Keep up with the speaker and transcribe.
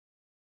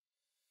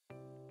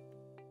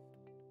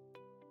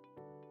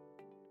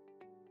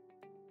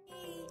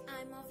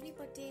I'm Avani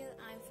Patel.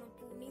 I'm from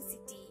Pune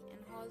city and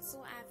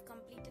also I have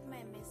completed my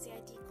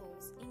MSCIT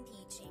course in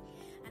teaching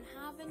and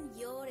have a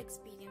year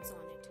experience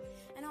on it.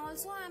 And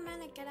also I'm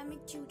an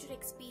academic tutor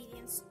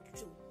experience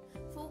too,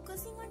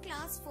 focusing on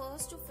class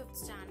 1st to 5th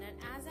standard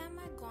as I'm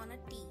gonna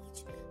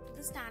teach to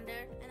the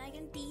standard and I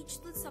can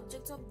teach the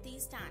subjects of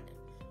these standard.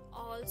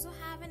 Also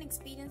have an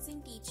experience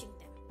in teaching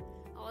them.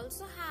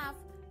 Also have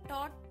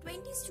taught 20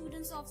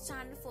 students of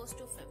standard 1st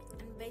to 5th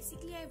and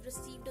basically I've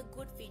received a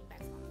good feedback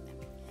from them.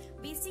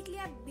 Basically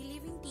I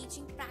believe in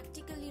teaching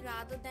practically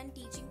rather than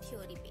teaching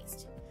theory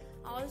based.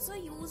 I also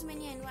use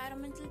many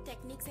environmental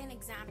techniques and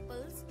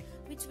examples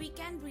which we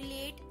can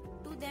relate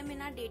to them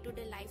in our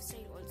day-to-day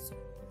lifestyle also.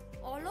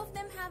 All of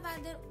them have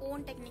their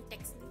own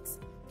techniques,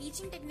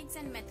 teaching techniques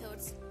and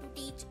methods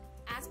to teach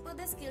as per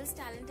their skills,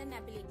 talent and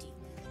ability.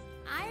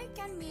 I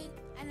can make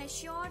and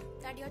assure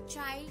that your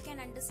child can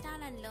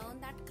understand and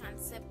learn that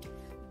concept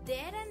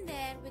there and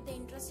there with the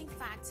interesting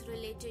facts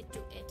related to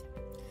it.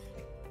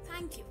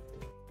 Thank you.